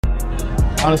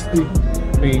Honestly,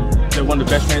 I mean, they're one of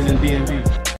the best trainers in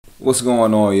DMV. What's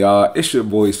going on, y'all? It's your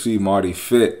boy C Marty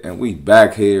Fit, and we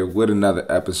back here with another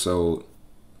episode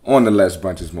on the Less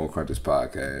Brunches More Crunches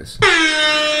podcast.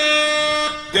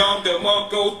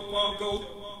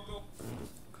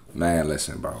 Man,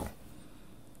 listen, bro.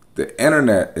 The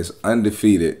internet is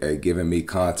undefeated at giving me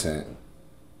content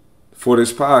for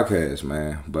this podcast,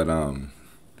 man. But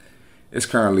it's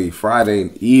currently Friday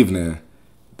evening,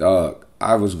 dog.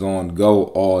 I was going to go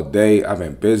all day. I've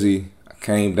been busy. I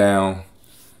came down,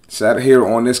 sat here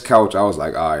on this couch. I was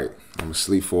like, all right, I'm going to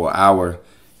sleep for an hour.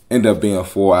 End up being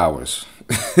 4 hours.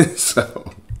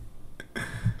 So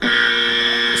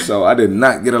I did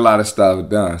not get a lot of stuff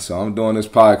done. So I'm doing this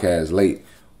podcast late.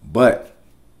 But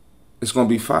it's going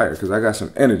to be fire because I got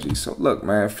some energy. So look,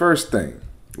 man, first thing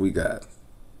we got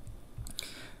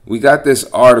this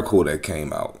article that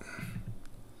came out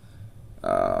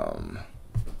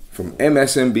from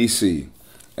MSNBC,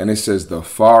 and it says the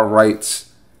far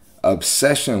right's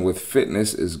obsession with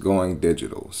fitness is going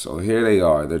digital. So here they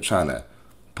are. They're trying to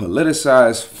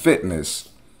politicize fitness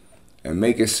and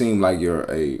make it seem like you're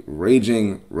a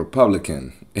raging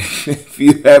Republican. If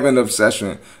you have an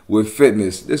obsession with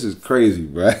fitness, this is crazy,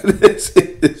 bro.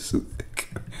 Listen,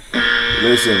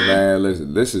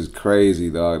 man, this is crazy,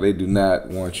 dog. They do not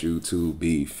want you to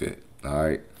be fit, all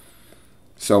right?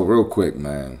 So real quick,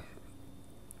 man,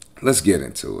 let's get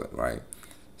into it, right?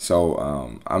 So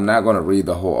I'm not going to read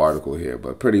the whole article here,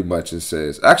 but pretty much it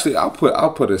says, actually, I'll put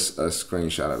a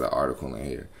screenshot of the article in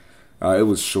here. It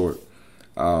was short.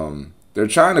 They're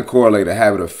trying to correlate a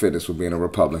habit of fitness with being a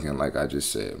Republican, like I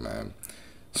just said, man.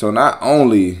 So not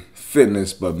only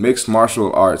fitness, but mixed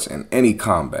martial arts and any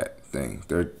combat thing.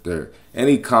 They're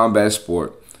any combat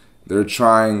sport. They're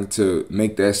trying to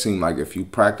make that seem like if you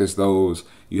practice those,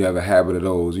 you have a habit of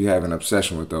those, you have an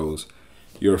obsession with those,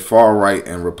 you're far right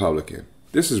and Republican.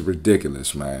 This is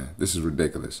ridiculous, man. This is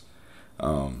ridiculous.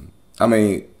 I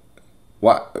mean,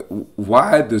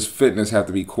 why does fitness have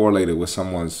to be correlated with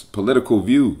someone's political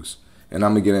views? And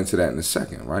I'm going to get into that in a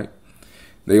second, right?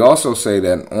 They also say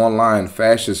that online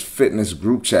fascist fitness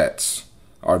group chats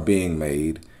are being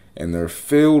made, and they're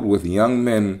filled with young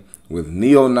men with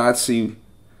neo-Nazi,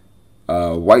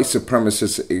 white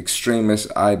supremacist,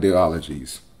 extremist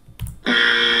ideologies.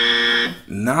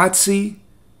 Nazi?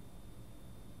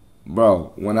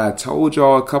 Bro, when I told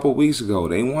y'all a couple weeks ago,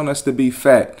 they want us to be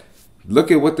fat. Look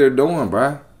at what they're doing,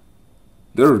 bro.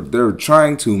 They're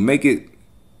trying to make it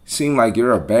seem like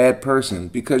you're a bad person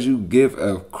because you give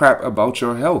a crap about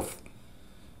your health.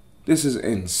 This is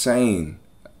insane.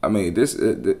 I mean,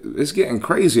 it's getting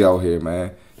crazy out here,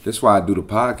 man. That's why I do the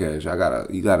podcast.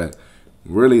 You gotta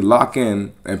really lock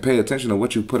in and pay attention to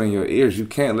what you put in your ears. You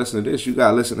can't listen to this. You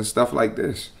gotta listen to stuff like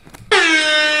this.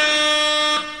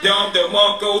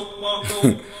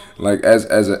 Like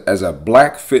as a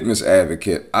black fitness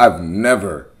advocate, I've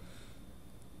never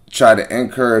tried to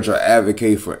encourage or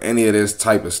advocate for any of this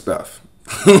type of stuff.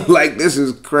 Like, this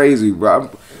is crazy,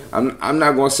 bro. I'm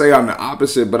not gonna say I'm the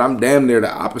opposite, but I'm damn near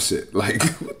the opposite. Like,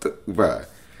 what the, bro?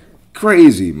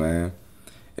 Crazy, man.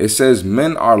 It says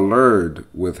men are lured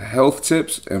with health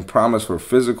tips and promise for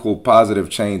physical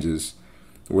positive changes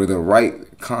where the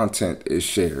right content is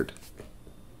shared.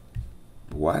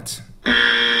 What?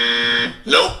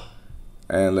 Nope.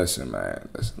 And listen, man.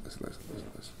 Listen.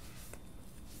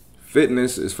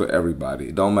 Fitness is for everybody.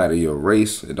 It don't matter your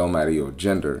race. It don't matter your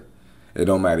gender. It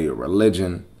don't matter your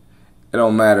religion. It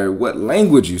don't matter what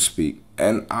language you speak.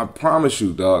 And I promise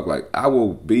you, dog, like, I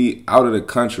will be out of the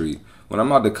country. When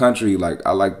I'm out of the country, like,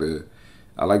 I like to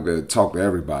talk to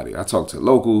everybody. I talk to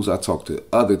locals. I talk to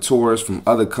other tourists from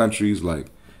other countries. Like,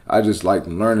 I just like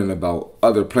learning about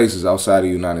other places outside of the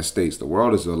United States. The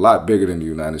world is a lot bigger than the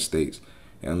United States.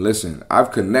 And listen,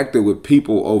 I've connected with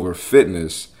people over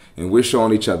fitness, and we're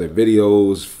showing each other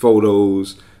videos,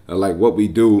 photos, like what we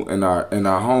do in our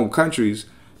home countries.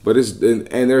 But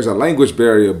there's a language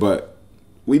barrier, but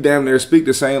we damn near speak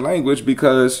the same language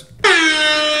because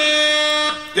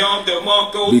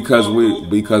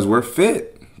we're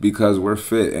fit. Because we're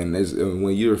fit, and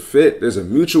when you're fit, there's a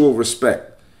mutual respect.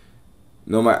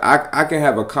 No matter, I can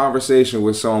have a conversation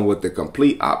with someone with the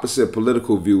complete opposite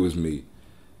political view as me.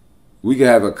 We can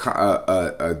have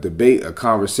a debate, a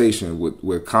conversation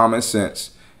with common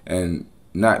sense and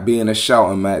not being a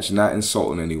shouting match, not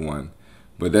insulting anyone.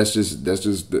 But that's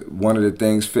just one of the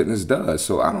things fitness does.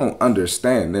 So I don't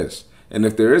understand this. And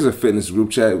if there is a fitness group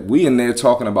chat, we in there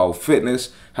talking about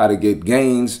fitness, how to get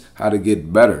gains, how to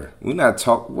get better. We're not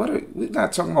talking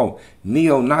about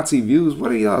neo-Nazi views.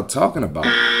 What are y'all talking about?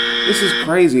 This is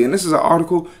crazy. And this is an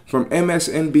article from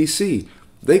MSNBC.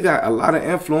 They got a lot of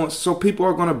influence, so people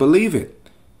are going to believe it.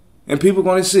 And people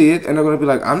going to see it, and they're going to be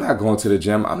like, "I'm not going to the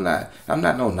gym. I'm not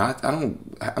no Nazi.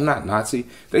 I'm not Nazi."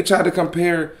 They try to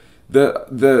compare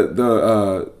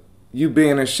the you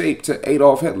being in shape to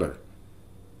Adolf Hitler.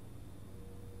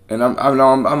 And I'm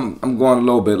going a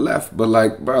little bit left, but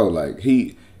like, bro, like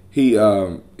he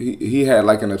had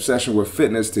like an obsession with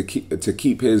fitness to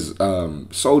keep his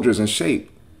soldiers in shape.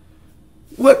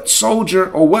 What soldier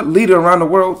or what leader around the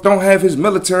world don't have his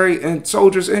military and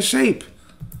soldiers in shape?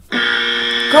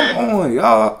 Come on,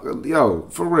 y'all. Yo,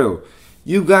 for real.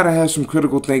 You gotta have some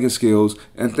critical thinking skills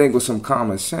and think with some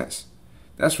common sense.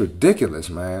 That's ridiculous,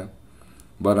 man.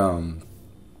 But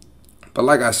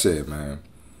like I said, man,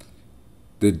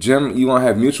 the gym, you gonna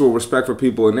have mutual respect for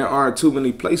people, and there aren't too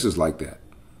many places like that,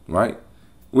 right?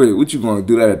 Wait, what you gonna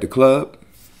do that at the club?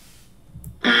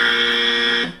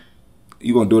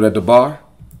 You gonna do it at the bar?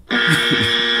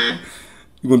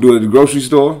 You gonna do it at the grocery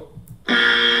store?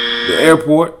 The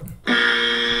airport?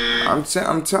 I'm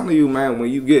telling you, man, when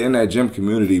you get in that gym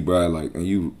community, bro, like, and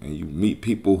you meet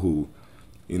people who,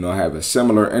 you know, have a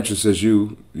similar interest as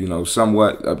you, you know,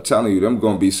 somewhat, I'm telling you, them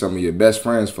gonna be some of your best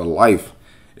friends for life.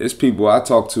 It's people I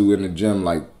talk to in the gym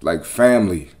like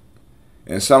family.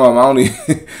 And some of them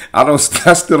I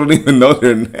still don't even know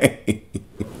their name.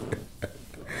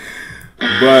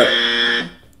 But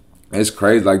it's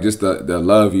crazy, like just the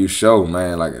love you show,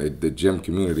 man, like the gym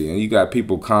community. And you got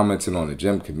people commenting on the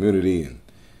gym community,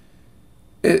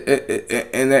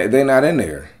 and they're not in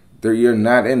there. You're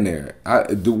not in there.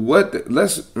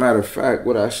 Matter of fact,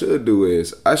 what I should do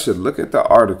is I should look at the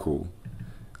article,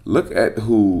 look at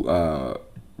who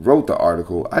wrote the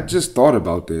article. I just thought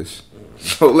about this,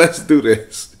 so let's do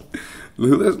this.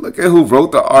 Let's look at who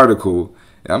wrote the article,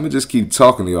 and I'm gonna just keep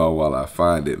talking to y'all while I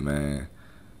find it, man.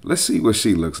 Let's see what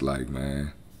she looks like,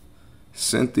 man.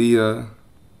 Cynthia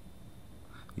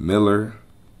Miller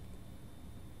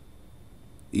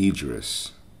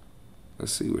Idris.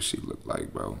 Let's see what she looked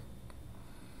like, bro.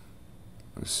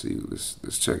 Let's see.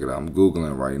 Let's check it out. I'm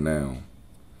Googling right now.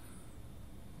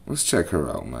 Let's check her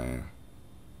out, man.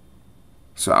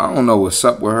 So I don't know what's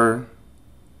up with her,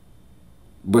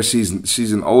 but she's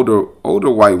an older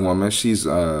white woman. She's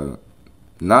not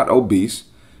obese.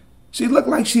 She looked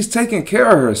like she's taking care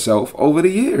of herself over the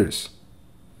years.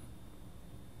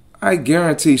 I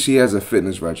guarantee she has a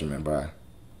fitness regimen, bro.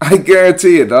 I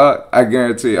guarantee it, dog. I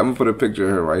guarantee it. I'm going to put a picture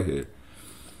of her right here.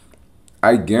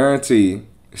 I guarantee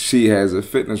she has a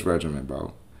fitness regimen,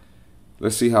 bro.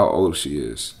 Let's see how old she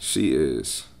is. She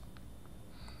is,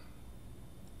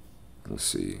 let's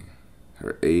see.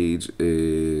 Her age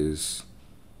is,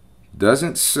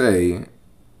 doesn't say.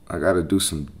 I got to do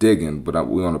some digging, but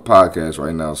we're on a podcast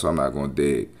right now, so I'm not going to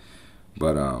dig.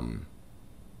 But,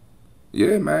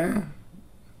 yeah, man.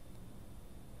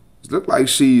 It look like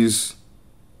she's,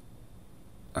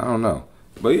 I don't know.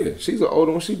 But, yeah, she's an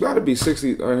older one. She got to be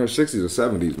 60, or in her 60s or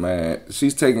 70s, man.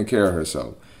 She's taking care of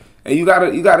herself. And you got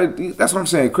to, that's what I'm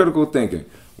saying, critical thinking.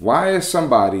 Why is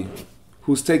somebody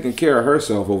who's taking care of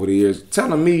herself over the years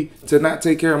telling me to not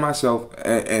take care of myself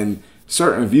and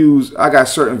certain views, I got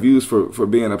certain views for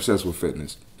being obsessed with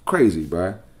fitness. Crazy,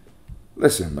 bruh.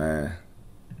 Listen, man.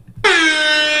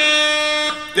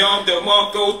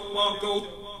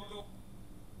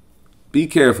 Be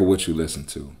careful what you listen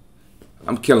to.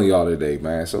 I'm killing y'all today,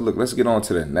 man. So look, let's get on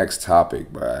to the next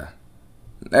topic, bruh.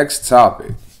 Next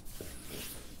topic.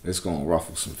 It's gonna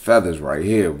ruffle some feathers right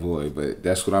here, boy. But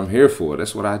that's what I'm here for.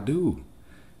 That's what I do.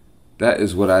 That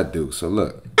is what I do. So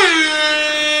look.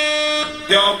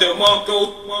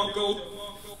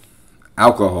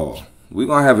 Alcohol. We're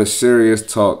going to have a serious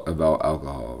talk about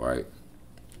alcohol, right?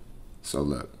 So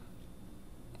look.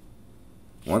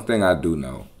 One thing I do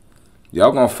know.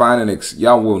 Y'all going to find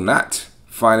y'all will not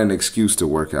find an excuse to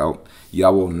work out.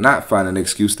 Y'all will not find an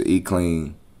excuse to eat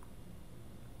clean.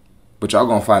 But y'all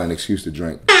going to find an excuse to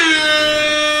drink.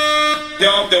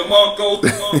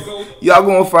 Y'all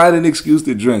going to find an excuse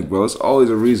to drink, bro. It's always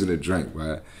a reason to drink,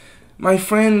 right? My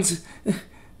friends,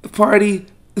 the party,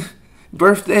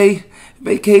 birthday,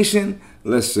 vacation.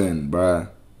 Listen, bruh.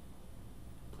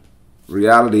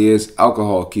 Reality is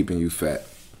alcohol keeping you fat.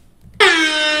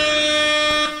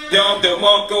 We're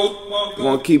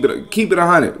going to keep it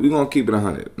 100. We're going to keep it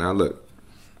 100. Now, look.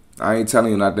 I ain't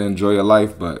telling you not to enjoy your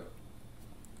life, but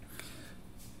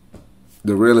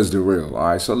the real is the real. All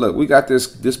right, so look. We got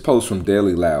this post from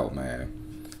Daily Loud, man.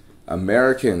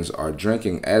 Americans are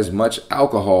drinking as much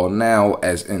alcohol now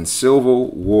as in Civil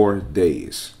War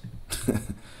days.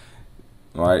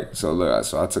 All right, so look,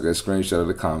 so I took a screenshot of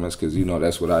the comments because you know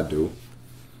that's what I do.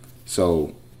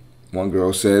 So one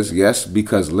girl says, yes,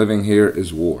 because living here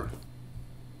is war.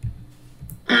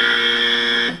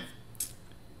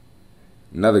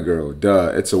 Another girl,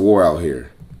 duh, it's a war out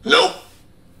here. Nope.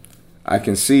 I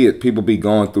can see it. People be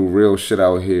going through real shit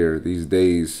out here these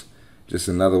days. Just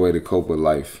another way to cope with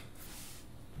life.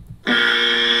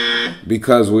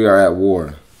 Because we are at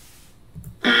war.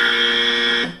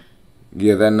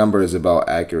 Yeah, that number is about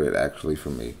accurate, actually,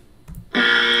 for me.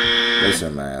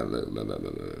 Listen, man. Look.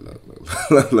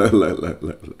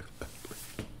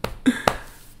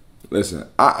 Listen,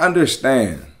 I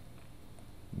understand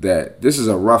that this is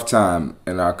a rough time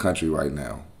in our country right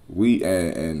now.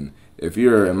 And if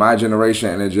you're in my generation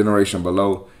and a generation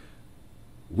below,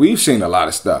 we've seen a lot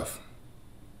of stuff.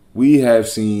 We have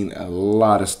seen a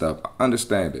lot of stuff. I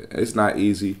understand it. It's not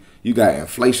easy. You got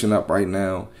inflation up right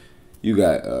now. You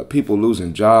got people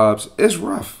losing jobs. It's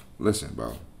rough. Listen,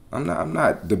 bro. I'm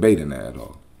not debating that at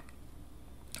all.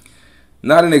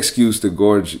 Not an excuse to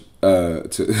gorge.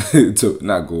 To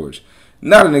not gorge.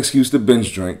 Not an excuse to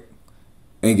binge drink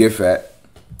and get fat.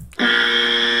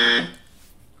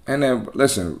 And then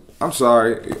listen. I'm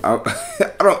sorry. I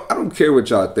don't care what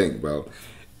y'all think, bro.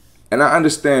 And I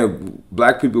understand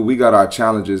black people, we got our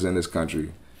challenges in this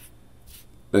country.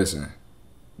 Listen,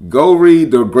 go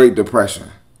read the Great Depression.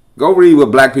 Go read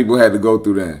what black people had to go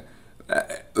through then.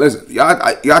 Listen,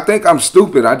 y'all think I'm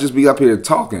stupid. I just be up here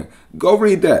talking. Go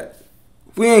read that.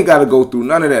 We ain't got to go through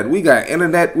none of that. We got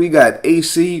internet. We got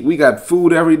AC. We got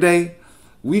food every day.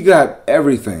 We got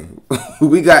everything.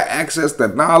 We got access to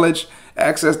knowledge,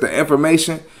 access to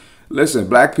information. Listen,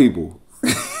 black people,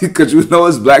 because you know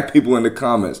it's black people in the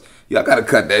comments. Y'all gotta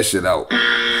cut that shit out.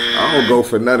 I don't go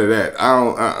for none of that.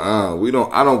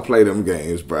 I don't play them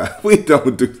games, bro. We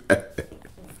don't do that.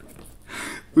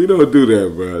 We don't do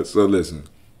that, bro. So listen.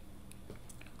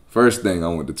 First thing I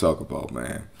want to talk about,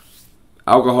 man.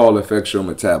 Alcohol affects your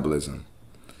metabolism.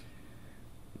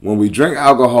 When we drink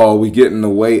alcohol, we get in the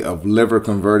way of liver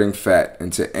converting fat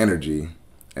into energy,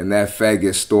 and that fat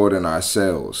gets stored in our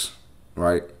cells,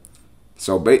 right?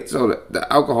 So the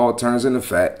alcohol turns into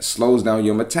fat, slows down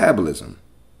your metabolism.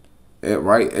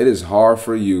 Right? It is hard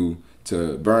for you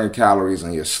to burn calories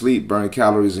in your sleep, burn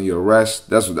calories in your rest.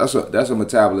 That's what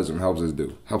metabolism helps us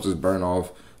do. Helps us burn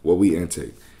off what we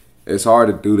intake. It's hard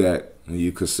to do that when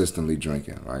you're consistently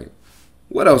drinking, right?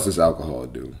 What else does alcohol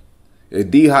do? It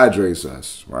dehydrates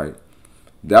us, right?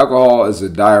 The alcohol is a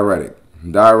diuretic.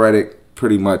 Diuretic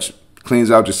pretty much cleans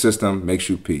out your system, makes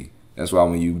you pee. That's why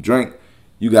when you drink,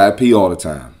 you gotta pee all the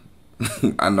time.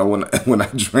 I know when I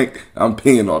drink, I'm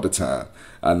peeing all the time.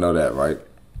 I know that, right?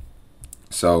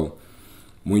 So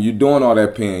when you're doing all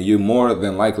that peeing, you're more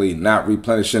than likely not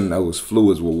replenishing those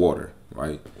fluids with water,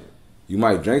 right? You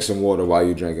might drink some water while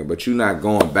you're drinking, but you're not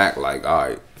going back like, all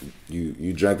right,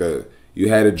 you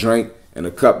had a drink in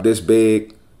a cup this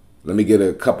big. Let me get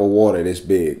a cup of water this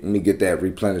big. Let me get that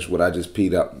replenished what I just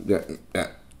peed up.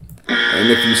 And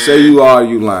if you say you are,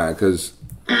 you lying, because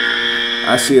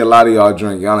I see a lot of y'all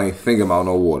drink. Y'all ain't thinking about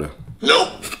no water.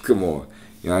 Nope. Come on.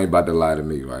 Y'all ain't about to lie to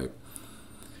me, right?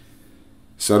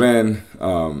 So then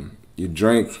you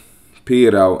drink, pee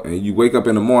it out, and you wake up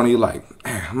in the morning, you're like,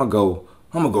 man, I'm gonna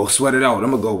go sweat it out. I'm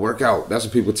gonna go work out. That's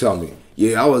what people tell me.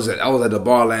 Yeah, I was at the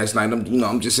bar last night.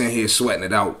 I'm just in here sweating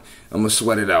it out. I'm gonna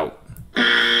sweat it out.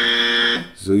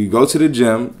 So you go to the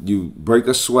gym, you break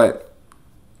a sweat,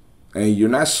 and you're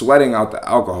not sweating out the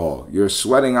alcohol. You're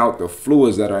sweating out the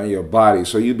fluids that are in your body.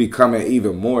 So you're becoming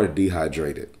even more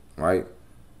dehydrated, right?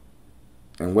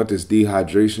 And what does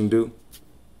dehydration do?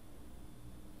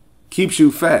 Keeps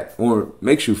you fat or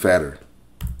makes you fatter.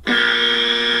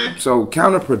 So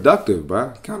counterproductive,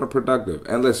 bro. Counterproductive.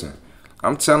 And listen,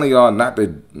 I'm telling y'all not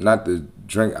to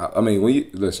drink. I mean, when you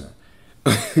listen,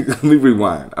 let me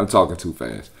rewind. I'm talking too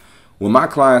fast. When my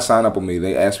clients sign up with me,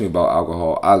 they ask me about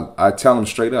alcohol. I tell them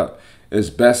straight up,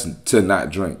 it's best to not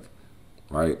drink,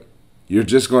 right? You're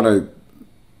just gonna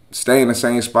stay in the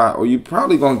same spot, or you're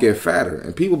probably gonna get fatter.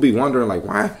 And people be wondering, like,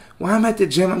 why I'm at the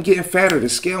gym, I'm getting fatter. The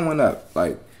scale went up.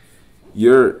 Like,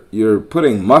 you're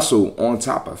putting muscle on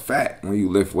top of fat when you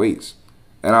lift weights.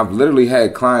 And I've literally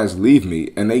had clients leave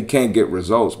me and they can't get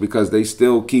results because they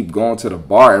still keep going to the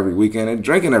bar every weekend and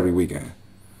drinking every weekend.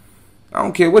 I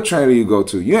don't care what trainer you go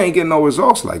to. You ain't getting no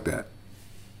results like that.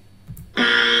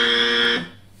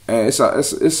 And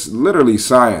it's literally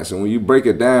science. And when you break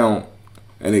it down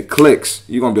and it clicks,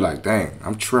 you're going to be like, dang,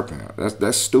 I'm tripping.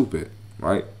 That's stupid,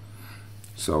 right?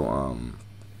 So,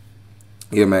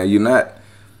 yeah, man, you're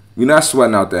not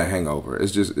sweating out that hangover.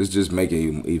 It's just making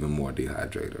you even more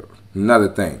dehydrated. Another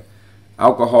thing,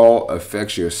 alcohol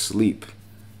affects your sleep,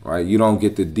 right? You don't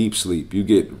get the deep sleep. You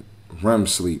get REM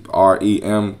sleep,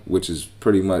 REM, which is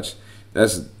pretty much,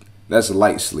 that's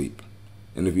light sleep.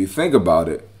 And if you think about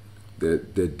it, the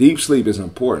deep sleep is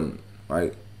important,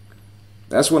 right?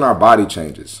 That's when our body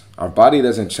changes. Our body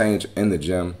doesn't change in the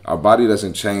gym. Our body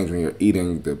doesn't change when you're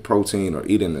eating the protein or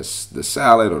eating the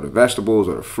salad or the vegetables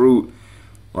or the fruit,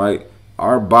 right?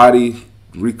 Our body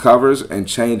recovers and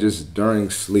changes during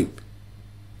sleep.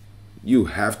 You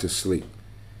have to sleep.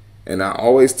 And I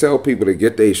always tell people to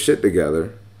get their shit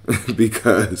together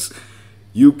because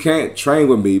you can't train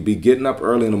with me, be getting up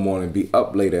early in the morning, be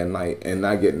up late at night, and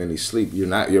not getting any sleep.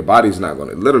 Your body's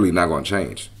literally not going to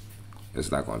change. It's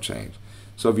not going to change.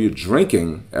 So if you're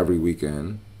drinking every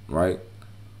weekend, right?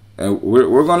 And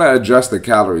we're going to address the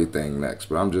calorie thing next,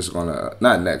 but I'm just going to,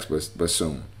 not next, but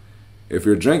soon. If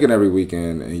you're drinking every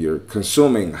weekend and you're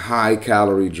consuming high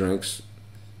calorie drinks,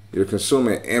 you're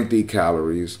consuming empty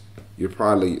calories, you're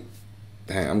probably,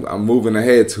 dang, I'm moving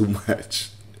ahead too much.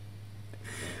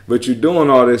 But you're doing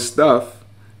all this stuff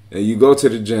and you go to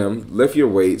the gym, lift your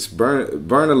weights, burn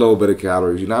a little bit of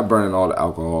calories. You're not burning all the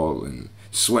alcohol and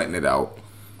sweating it out.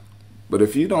 But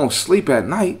if you don't sleep at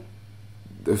night,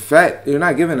 the fat, you're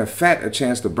not giving the fat a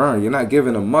chance to burn. You're not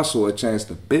giving the muscle a chance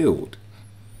to build.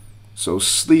 So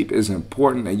sleep is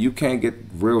important, and you can't get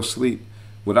real sleep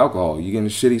with alcohol. You're getting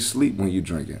shitty sleep when you're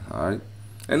drinking, all right?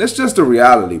 And it's just the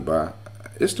reality, bro.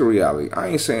 It's the reality. I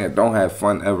ain't saying don't have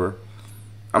fun ever.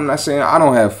 I'm not saying I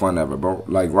don't have fun ever, but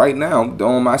like right now,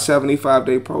 on my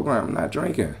 75-day program, I'm not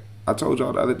drinking. I told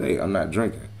y'all the other day, I'm not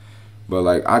drinking. But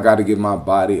like, I got to give my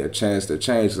body a chance to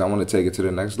change because I want to take it to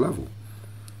the next level.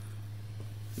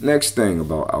 Next thing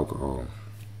about alcohol.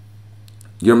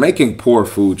 You're making poor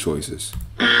food choices.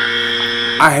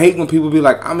 I hate when people be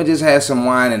like, I'm going to just have some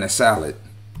wine and a salad.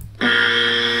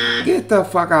 Get the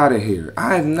fuck out of here.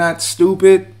 I'm not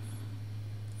stupid.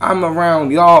 I'm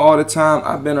around y'all all the time.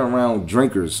 I've been around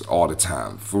drinkers all the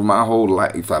time. For my whole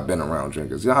life, I've been around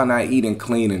drinkers. Y'all not eating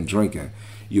clean and drinking.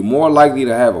 You're more likely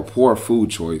to have a poor food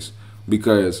choice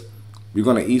because you're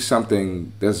going to eat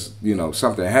something that's,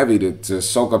 something heavy to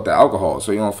soak up the alcohol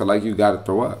so you don't feel like you got to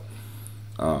throw up.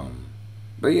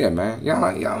 But yeah, man,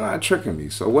 y'all not tricking me.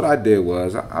 So what I did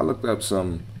was I looked up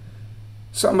some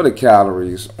of the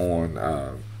calories on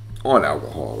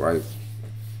alcohol, right?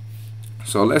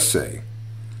 So let's say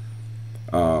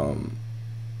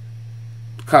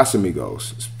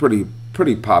Casamigos. It's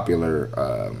pretty popular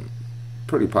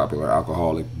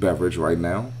alcoholic beverage right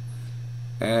now.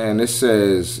 And it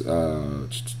says an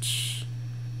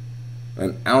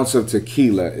ounce of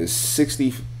tequila is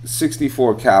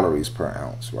 64 calories per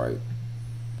ounce, right?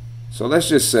 So let's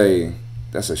just say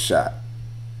that's a shot.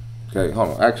 Okay,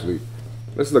 hold on. Actually,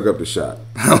 let's look up the shot.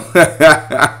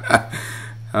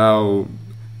 How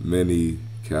many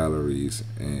calories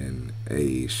in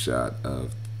a shot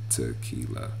of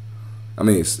tequila? I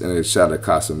mean, in a shot of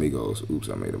Casamigos. Oops,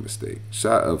 I made a mistake.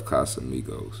 Shot of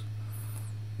Casamigos.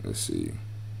 Let's see.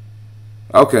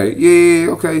 Okay, yeah,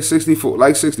 okay, 64,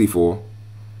 like 64.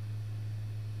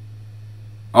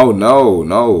 Oh, no.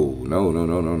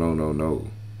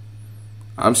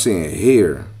 I'm seeing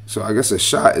here. So I guess a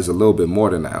shot is a little bit more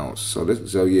than an ounce. So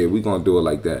yeah, we're going to do it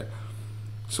like that.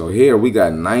 So here we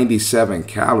got 97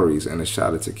 calories in a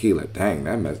shot of tequila. Dang,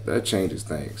 that changes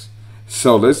things.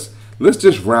 So let's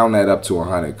just round that up to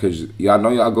 100 because y'all know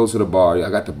y'all go to the bar. Y'all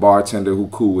got the bartender who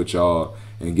cool with y'all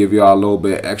and give y'all a little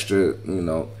bit extra,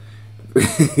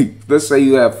 Let's say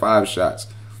you have 5 shots.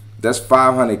 That's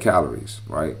 500 calories,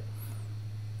 right?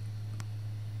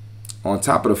 On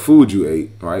top of the food you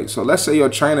ate, right? So let's say your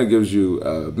trainer gives you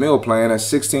a meal plan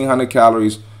that's 1,600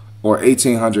 calories or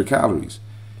 1,800 calories.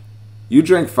 You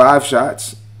drink 5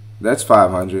 shots, that's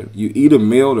 500. You eat a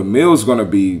meal, the meal's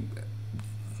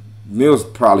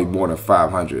probably more than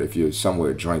 500 if you're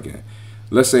somewhere drinking.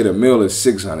 Let's say the meal is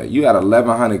 600. You got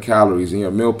 1,100 calories and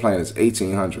your meal plan is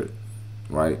 1,800,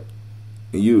 right?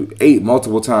 And you ate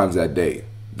multiple times that day.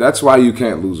 That's why you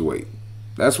can't lose weight.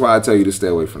 That's why I tell you to stay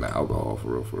away from the alcohol, for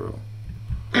real.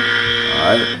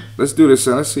 Alright, let's do this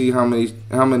and let's see how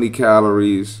many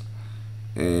calories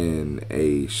in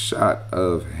a shot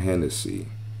of Hennessy.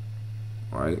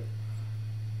 Alright,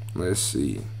 let's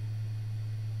see.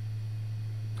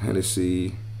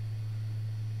 Hennessy.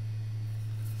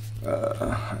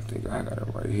 I think I got it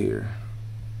right here.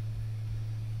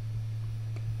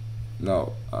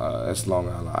 No, that's Long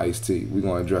Island iced tea. We're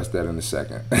going to address that in a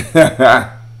second.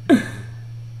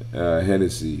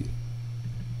 Hennessy.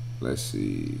 Let's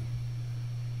see.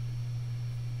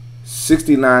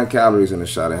 69 calories in a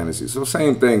shot of Hennessy. So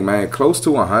same thing, man. Close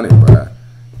to 100, bro.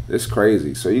 It's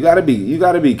crazy. So you gotta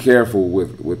be careful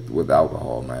with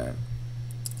alcohol, man.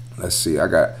 Let's see. I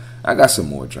got some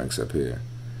more drinks up here.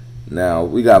 Now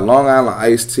we got Long Island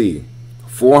iced tea,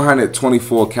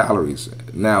 424 calories.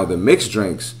 Now the mixed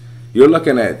drinks, you're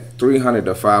looking at 300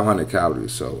 to 500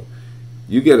 calories. So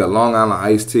You get a Long Island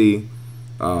iced tea.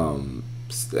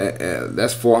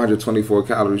 That's 424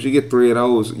 calories. You get 3 of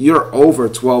those, you're over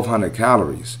 1,200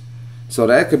 calories. So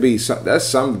that could be that's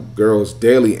some girls'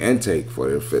 daily intake for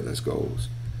their fitness goals.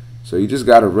 So you just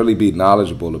got to really be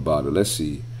knowledgeable about it. Let's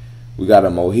see. We got a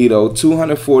mojito,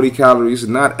 240 calories,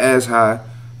 not as high,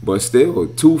 but still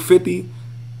 250,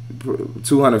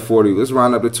 240. Let's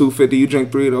round up to 250. You drink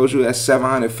 3 of those, you at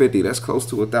 750. That's close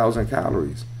to 1,000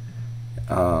 calories.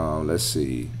 Let's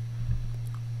see.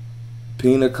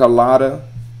 Pina colada,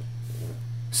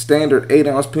 standard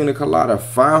 8-ounce pina colada,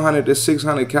 500 to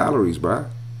 600 calories, bruh.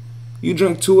 You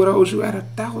drink 2 of those, you at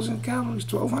 1,000 calories,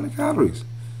 1,200 calories.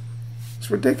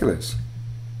 It's ridiculous.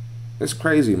 It's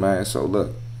crazy, man. So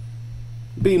look,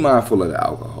 be mindful of the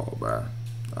alcohol, bruh.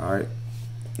 All right.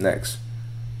 Next,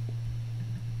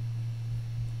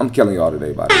 I'm killing y'all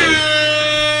today, by the way.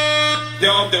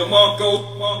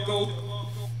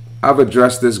 I've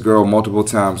addressed this girl multiple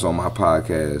times on my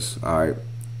podcast, all right,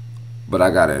 but I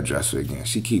gotta address her again.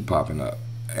 She keep popping up,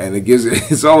 and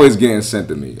it's always getting sent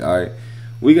to me, all right.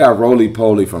 We got Rollie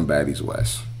Polly from Baddies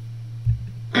West,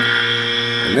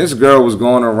 and this girl was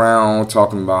going around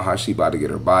talking about how she about to get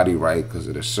her body right because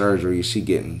of the surgery. She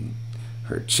getting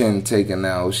her chin taken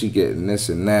out. She getting this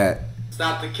and that.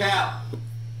 Stop the cap.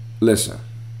 Listen,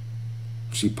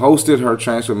 she posted her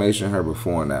transformation, her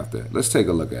before and after. Let's take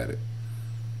a look at it.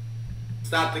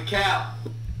 Stop the cap.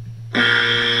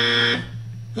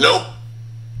 Nope.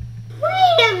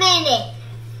 Wait a minute.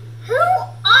 Who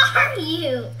are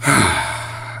you?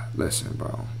 Listen,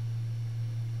 bro.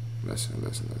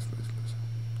 Listen.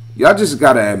 Y'all just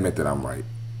gotta admit that I'm right.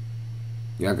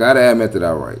 Y'all gotta admit that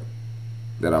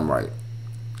I'm right.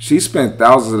 She spent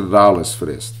thousands of dollars for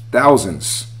this.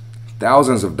 Thousands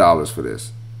of dollars for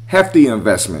this. Hefty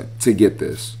investment to get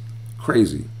this.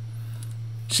 Crazy.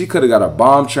 She could have got a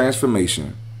bomb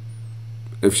transformation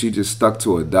if she just stuck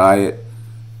to a diet,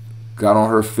 got on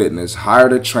her fitness,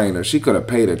 hired a trainer. She could have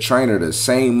paid a trainer the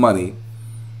same money,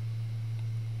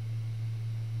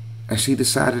 and she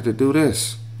decided to do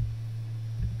this.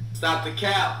 Stop the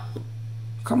cap.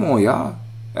 Come on, y'all.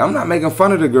 I'm not making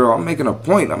fun of the girl. I'm making a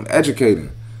point. I'm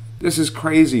educating. This is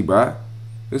crazy, bruh.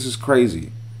 This is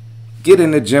crazy. Get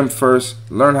in the gym first.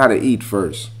 Learn how to eat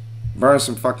first. Burn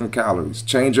some fucking calories.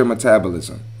 Change your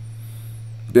metabolism.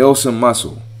 Build some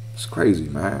muscle. It's crazy,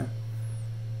 man.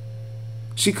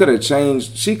 She could have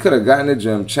gotten in the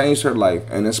gym, changed her life,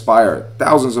 and inspired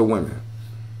thousands of women.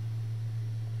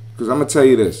 Because I'm going to tell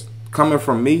you this. Coming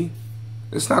from me,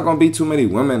 it's not going to be too many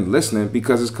women listening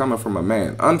because it's coming from a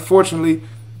man. Unfortunately,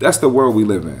 that's the world we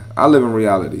live in. I live in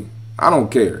reality. I don't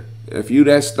care. If you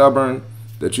that stubborn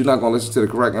that you're not going to listen to the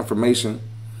correct information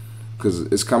because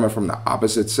it's coming from the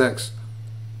opposite sex,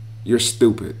 you're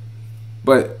stupid.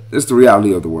 But it's the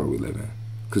reality of the world we live in.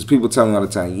 Because people tell me all the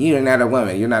time, you're not a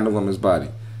woman. You're not in a woman's body.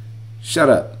 Shut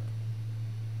up.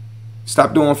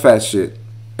 Stop doing fat shit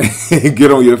and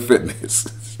get on your fitness.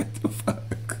 Shut the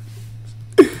fuck.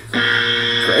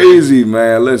 Crazy,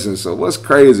 man. Listen, so what's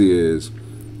crazy is,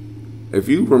 if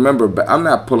you remember, I'm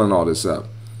not pulling all this up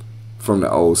from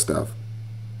the old stuff,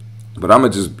 but I'm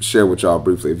going to just share with y'all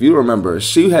briefly. If you remember,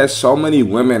 she has so many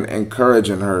women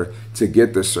encouraging her to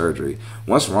get the surgery.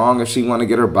 What's wrong if she want to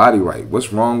get her body right?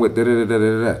 What's wrong with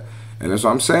da-da-da-da-da-da? And that's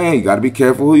what I'm saying. You got to be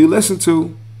careful who you listen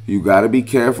to. You got to be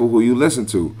careful who you listen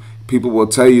to. People will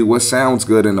tell you what sounds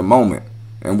good in the moment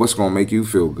and what's going to make you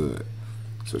feel good.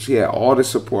 So she had all this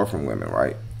support from women,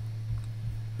 right?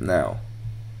 Now,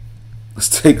 let's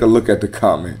take a look at the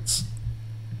comments.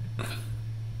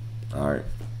 All right.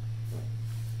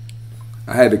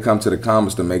 I had to come to the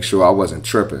comments to make sure I wasn't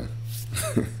tripping.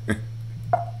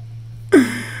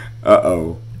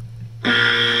 Uh-oh.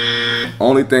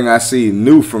 Only thing I see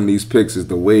new from these pics is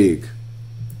the wig.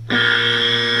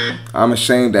 I'm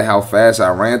ashamed at how fast I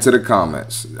ran to the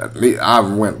comments.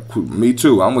 Me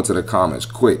too. I went to the comments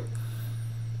quick.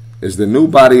 Is the new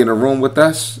body in the room with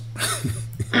us?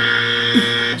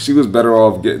 She was better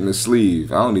off getting the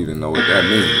sleeve. I don't even know what that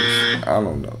means. I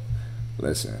don't know.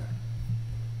 Listen.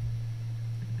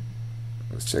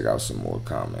 Let's check out some more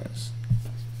comments.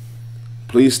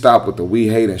 Please stop with the we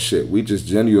hate and shit. We just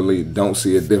genuinely don't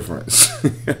see a difference.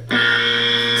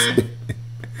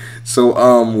 So,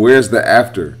 where's the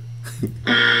after?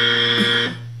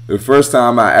 The first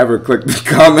time I ever clicked the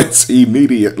comments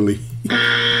immediately.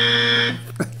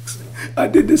 I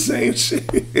did the same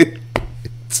shit.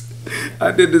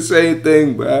 I did the same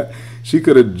thing, bruh. She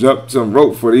could have jumped some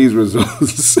rope for these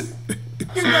results. You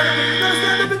gotta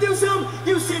stand up and do something.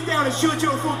 You sit down and shoot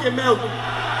your fucking mouth.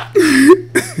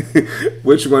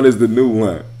 Which one is the new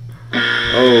one?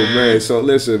 Oh man, so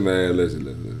listen, man, listen.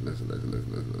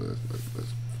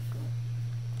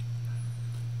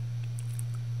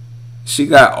 she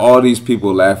got all these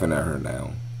people laughing at her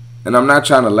now. And I'm not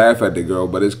trying to laugh at the girl,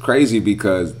 but it's crazy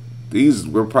because these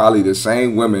were probably the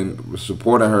same women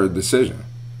supporting her decision.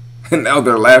 And now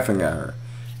they're laughing at her.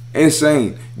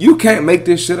 Insane. You can't make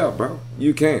this shit up, bro.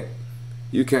 You can't.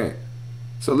 You can't.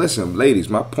 So listen, ladies,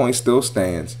 my point still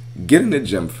stands. Get in the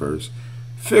gym first.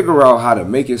 Figure out how to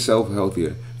make yourself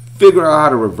healthier. Figure out how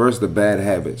to reverse the bad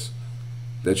habits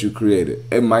that you created.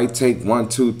 It might take 1,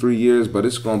 2, 3 years, but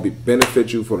it's going to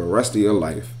benefit you for the rest of your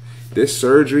life. This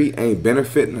surgery ain't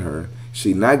benefiting her.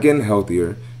 She not getting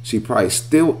healthier. She probably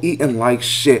still eating like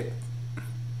shit,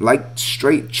 like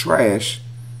straight trash,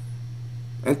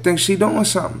 and thinks she doing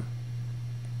something.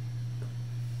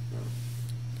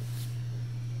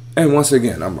 And once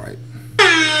again, I'm right.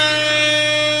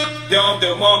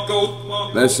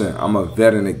 Listen, I'm a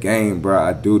vet in the game, bro.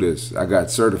 I do this. I got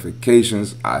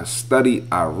certifications. I study.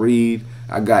 I read.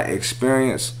 I got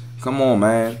experience. Come on,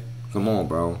 man. Come on,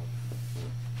 bro.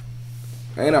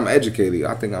 And I'm educated.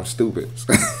 I think I'm stupid.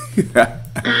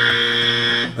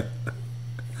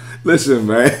 Listen,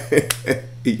 man.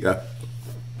 Yeah.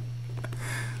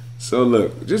 So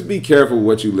look, just be careful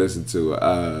what you listen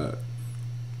to.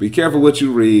 Be careful what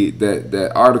you read.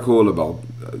 That article about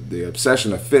the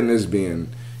obsession of fitness being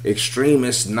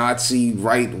extremist, Nazi,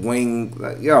 right wing.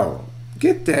 Yo,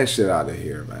 get that shit out of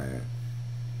here, man.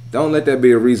 Don't let that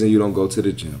be a reason you don't go to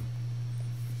the gym.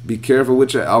 Be careful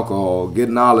with your alcohol. Get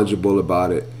knowledgeable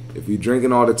about it. If you're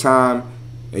drinking all the time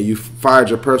and you fired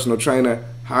your personal trainer,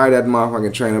 hire that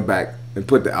motherfucking trainer back and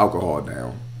put the alcohol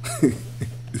down.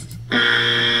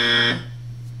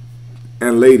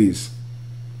 And ladies,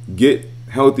 get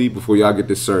healthy before y'all get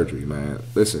this surgery, man.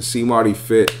 Listen, see Marty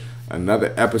Fit,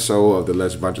 another episode of the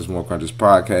Less Bunches More Crunches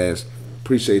podcast.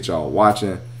 Appreciate y'all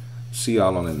watching. See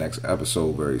y'all on the next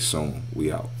episode very soon.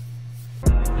 We out.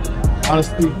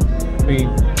 Honestly, I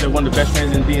mean, they're one of the best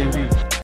fans in DMV.